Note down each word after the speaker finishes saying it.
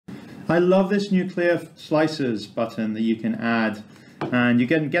I love this new clear slices button that you can add, and you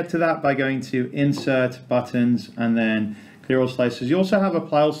can get to that by going to insert buttons and then clear all slices. You also have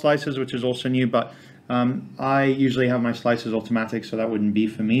apply all slices, which is also new, but I usually have my slices automatic, so that wouldn't be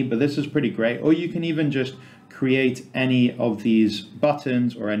for me, but this is pretty great. Or you can even just create any of these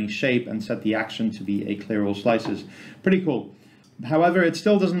buttons or any shape and set the action to be a clear all slices. Pretty cool. However, it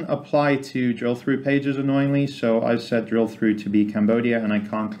still doesn't apply to drill through pages, annoyingly, so I've set drill through to be Cambodia, and I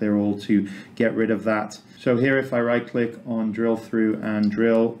can't clear all to get rid of that. So here, if I right click on drill through and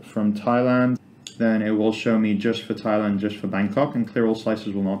drill from Thailand, then it will show me just for Thailand, just for Bangkok, and clear all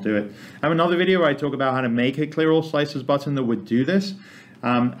slices will not do it. I have another video where I talk about how to make a clear all slices button that would do this.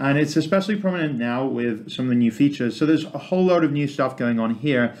 And it's especially prominent now with some of the new features. So there's a whole load of new stuff going on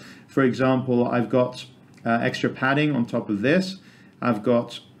here. For example, I've got extra padding on top of this. I've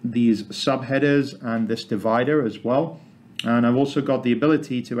got these subheaders and this divider as well. And I've also got the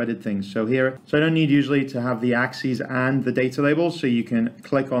ability to edit things. So here, so I don't need usually to have the axes and the data labels. So you can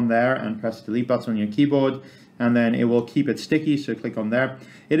click on there and press the delete button on your keyboard, and then it will keep it sticky. So click on there.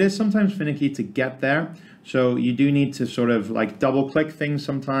 It is sometimes finicky to get there. So you do need to sort of like double click things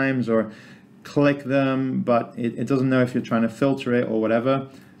sometimes or click them, but it doesn't know if you're trying to filter it or whatever,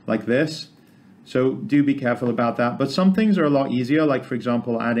 like this. So do be careful about that. But some things are a lot easier, like for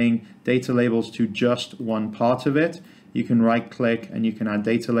example, adding data labels to just one part of it. You can right click and you can add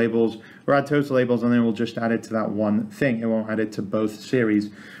data labels or add total labels, and then we'll just add it to that one thing. It won't add it to both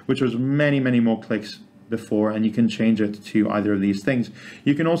series, which was many, many more clicks before, and you can change it to either of these things.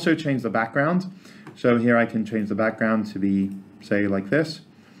 You can also change the background. So here I can change the background to be, say, like this,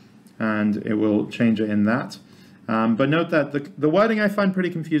 and it will change it in that. But note that the wording I find pretty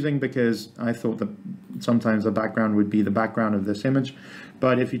confusing, because I thought that sometimes the background would be the background of this image.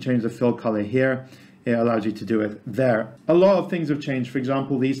 But if you change the fill color here, it allows you to do it there. A lot of things have changed. For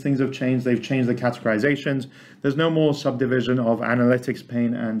example, these things have changed. They've changed the categorizations. There's no more subdivision of analytics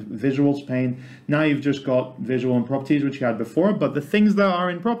pane and visuals pane. Now you've just got visual and properties, which you had before, but the things that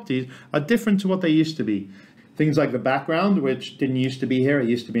are in properties are different to what they used to be. Things like the background, which didn't used to be here, it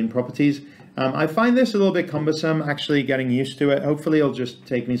used to be in properties. I find this a little bit cumbersome, actually getting used to it. Hopefully it'll just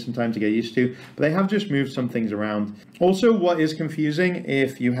take me some time to get used to, but they have just moved some things around. Also, what is confusing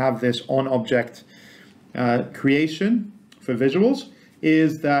if you have this on object creation for visuals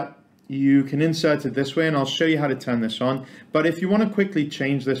is that you can insert it this way, and I'll show you how to turn this on. But if you want to quickly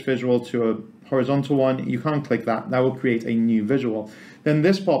change this visual to a horizontal one, you can't click that. That will create a new visual. Then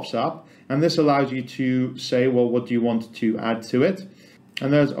this pops up, and this allows you to say, well, what do you want to add to it?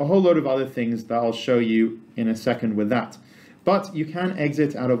 And there's a whole load of other things that I'll show you in a second with that. But you can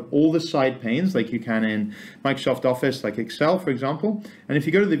exit out of all the side panes like you can in Microsoft Office, like Excel, for example. And if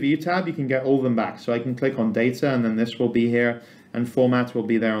you go to the View tab, you can get all of them back. So I can click on Data, and then this will be here, and Format will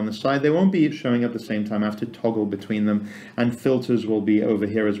be there on the side. They won't be showing at the same time. I have to toggle between them, and Filters will be over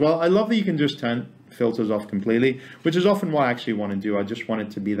here as well. I love that you can just turn filters off completely, which is often what I actually want to do. I just want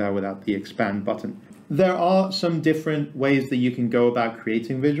it to be there without the expand button. There are some different ways that you can go about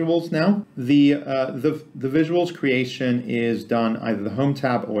creating visuals now. The visuals creation is done either the Home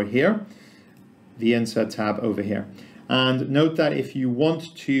tab or here, the Insert tab over here. And note that if you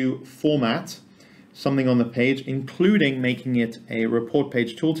want to format something on the page, including making it a report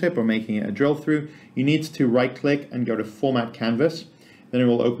page tooltip or making it a drill through, you need to right click and go to Format Canvas. Then it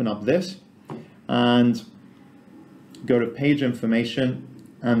will open up this and go to Page Information.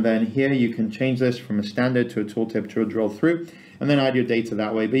 And then here you can change this from a standard to a tooltip to a drill through, and then add your data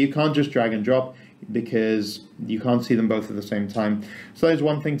that way. But you can't just drag and drop because you can't see them both at the same time. So that is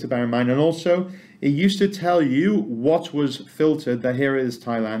one thing to bear in mind. And also, it used to tell you what was filtered, that here is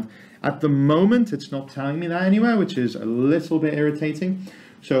Thailand. At the moment, it's not telling me that anywhere, which is a little bit irritating.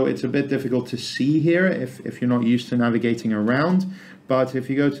 So it's a bit difficult to see here if you're not used to navigating around. But if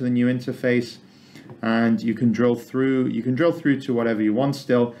you go to the new interface, and you can drill through to whatever you want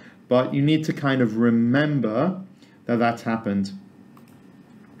still, but you need to kind of remember that that's happened.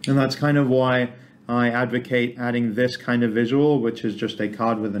 And that's kind of why I advocate adding this kind of visual, which is just a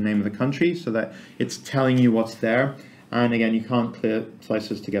card with the name of the country, so that it's telling you what's there. And again, you can't clear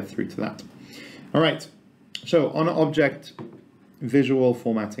slices to get through to that. All right, so on object visual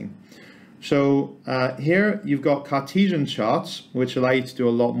formatting. So here you've got Cartesian charts, which allow you to do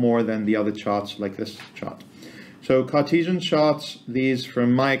a lot more than the other charts like this chart. So Cartesian charts, these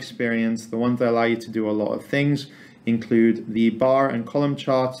from my experience, the ones that allow you to do a lot of things include the bar and column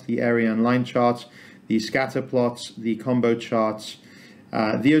charts, the area and line charts, the scatter plots, the combo charts.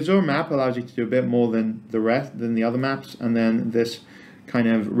 The Azure map allows you to do a bit more than the other maps, and then this kind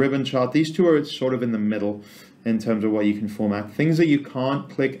of ribbon chart. These two are sort of in the middle. in terms of what you can format. Things that you can't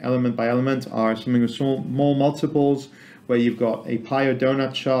click element by element are something with small multiples, where you've got a pie or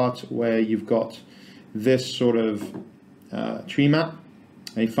donut chart, where you've got this sort of tree map,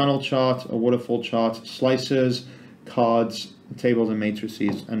 a funnel chart, a waterfall chart, slices, cards, tables and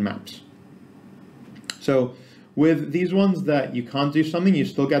matrices, and maps. So with these ones that you can't do something, you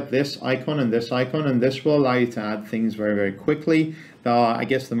still get this icon, and this will allow you to add things very, very quickly. They are, I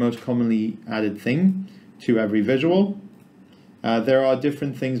guess, the most commonly added thing to every visual. There are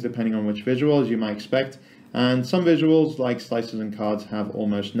different things depending on which visual, as you might expect, and some visuals like slices and cards have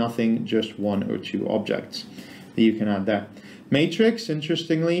almost nothing, just one or two objects that you can add there. Matrix,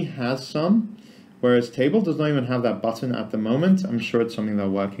 interestingly, has some, whereas table does not even have that button at the moment. I'm sure it's something they're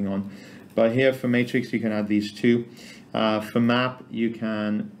working on. But here for matrix, you can add these two. For map, you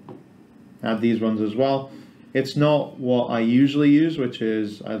can add these ones as well. It's not what I usually use, which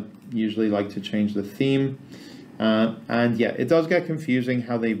is I usually like to change the theme. And yeah, it does get confusing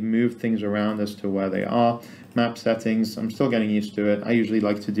how they've moved things around as to where they are. Map settings, I'm still getting used to it. I usually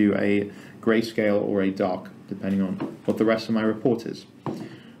like to do a grayscale or a dark, depending on what the rest of my report is.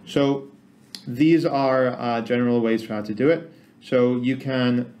 So these are general ways for how to do it. So you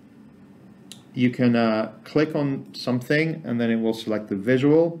can click on something and then it will select the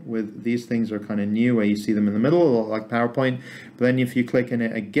visual. With these things are kind of new, where you see them in the middle, like PowerPoint. But then if you click in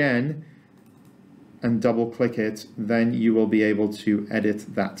it again and double click it, then you will be able to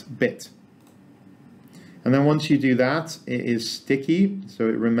edit that bit. And then once you do that, it is sticky, so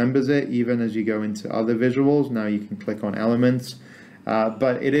it remembers it even as you go into other visuals. Now you can click on elements,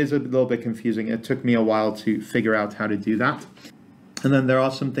 but it is a little bit confusing. It took me a while to figure out how to do that. And then there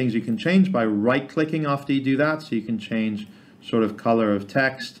are some things you can change by right-clicking after you do that. So you can change sort of color of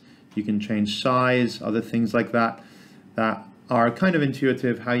text, you can change size, other things like that, that are kind of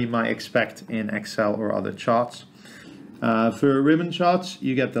intuitive, how you might expect in Excel or other charts. For ribbon charts,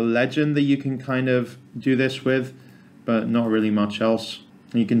 you get the legend that you can kind of do this with, but not really much else.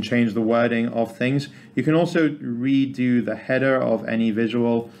 You can change the wording of things. You can also redo the header of any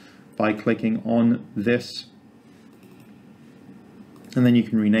visual by clicking on this, and then you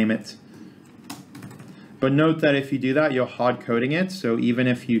can rename it. But note that if you do that, you're hard coding it. So even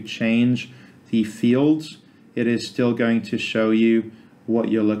if you change the fields, it is still going to show you what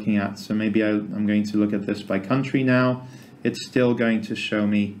you're looking at. So maybe I'm going to look at this by country now. It's still going to show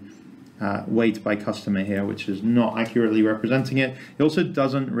me weight by customer here, which is not accurately representing it. It also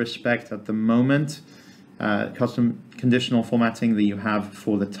doesn't respect at the moment custom conditional formatting that you have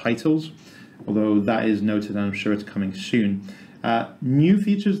for the titles, although that is noted and I'm sure it's coming soon. New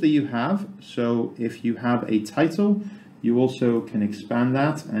features that you have, so if you have a title, you also can expand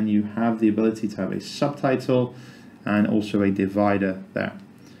that, and you have the ability to have a subtitle and also a divider there.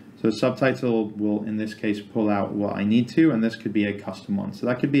 So a subtitle will, in this case, pull out what I need to, and this could be a custom one. So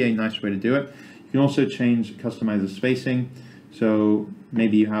that could be a nice way to do it. You can also customize the spacing. So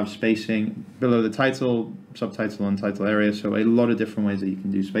maybe you have spacing below the title, subtitle, and title area. So a lot of different ways that you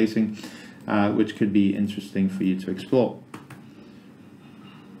can do spacing, which could be interesting for you to explore.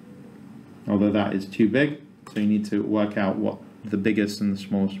 Although that is too big, so you need to work out what the biggest and the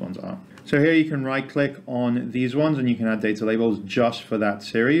smallest ones are. So here you can right click on these ones and you can add data labels just for that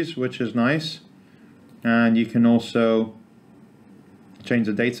series, which is nice. And you can also change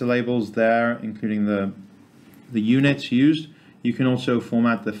the data labels there, including the units used. You can also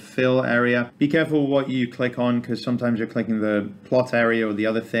format the fill area. Be careful what you click on, because sometimes you're clicking the plot area or the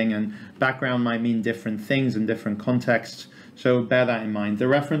other thing, and background might mean different things in different contexts. So bear that in mind. The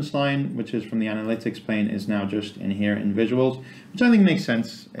reference line, which is from the analytics pane, is now just in here in visuals, which I think makes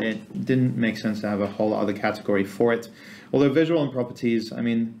sense. It didn't make sense to have a whole other category for it. Although visual and properties, I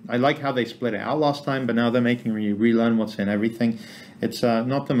mean, I like how they split it out last time, but now they're making you relearn what's in everything. It's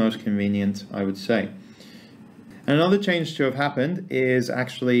not the most convenient, I would say. And another change to have happened is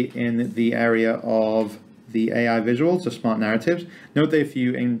actually in the area of the AI visuals, the smart narratives. Note that if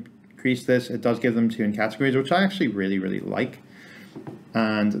you increase this, it does give them to you in categories, which I actually really, really like.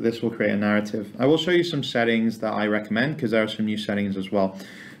 And this will create a narrative. I will show you some settings that I recommend, because there are some new settings as well.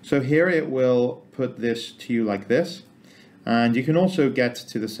 So here it will put this to you like this. And you can also get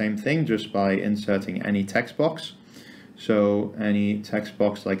to the same thing just by inserting any text box. So any text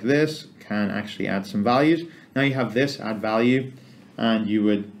box like this can actually add some values. Now you have this add value, and you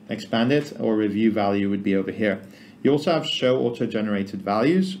would expand it, or review value would be over here. You also have show auto-generated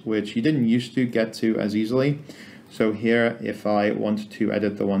values, which you didn't used to get to as easily. So here, if I want to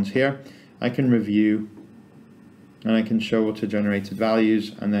edit the ones here, I can review, and I can show auto-generated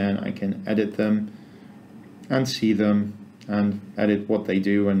values, and then I can edit them and see them and edit what they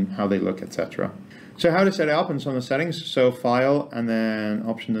do and how they look, etc. So how to set it up and some of the settings. So file and then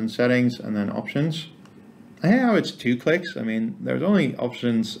options and settings and then options. I hate how it's 2 clicks. I mean, there's only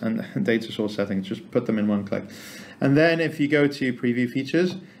options and data source settings, just put them in 1 click. And then if you go to preview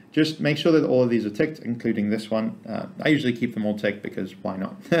features, just make sure that all of these are ticked, including this one. I usually keep them all ticked because why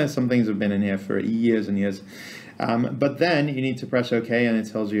not? Some things have been in here for years and years. But then you need to press OK and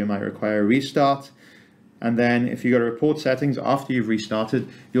it tells you it might require a restart. And then if you go to report settings after you've restarted,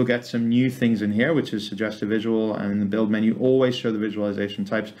 you'll get some new things in here, which is suggest a visual, and in the build menu, always show the visualization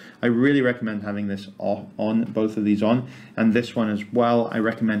types. I really recommend having this on, both of these on, and this one as well. I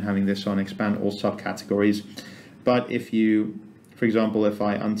recommend having this on, expand all subcategories. But if you, for example, if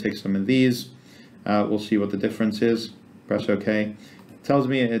I untick some of these, we'll see what the difference is. Press OK. It tells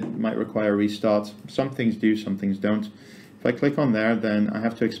me it might require a restart. Some things do, some things don't. If I click on there, then I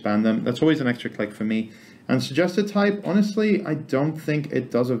have to expand them. That's always an extra click for me. And suggest a type, honestly, I don't think it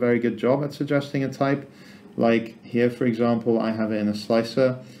does a very good job at suggesting a type. Like here, for example, I have it in a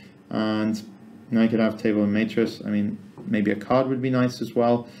slicer, and now I could have table and matrix. I mean, maybe a card would be nice as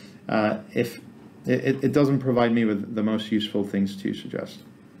well. If it doesn't provide me with the most useful things to suggest.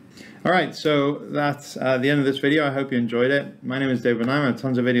 All right, so that's the end of this video. I hope you enjoyed it. My name is David and I have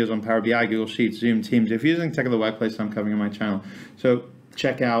tons of videos on Power BI, Google Sheets, Zoom, Teams. If you're using Tech of the Workplace, I'm covering on my channel. So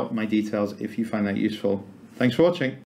check out my details if you find that useful. Thanks for watching.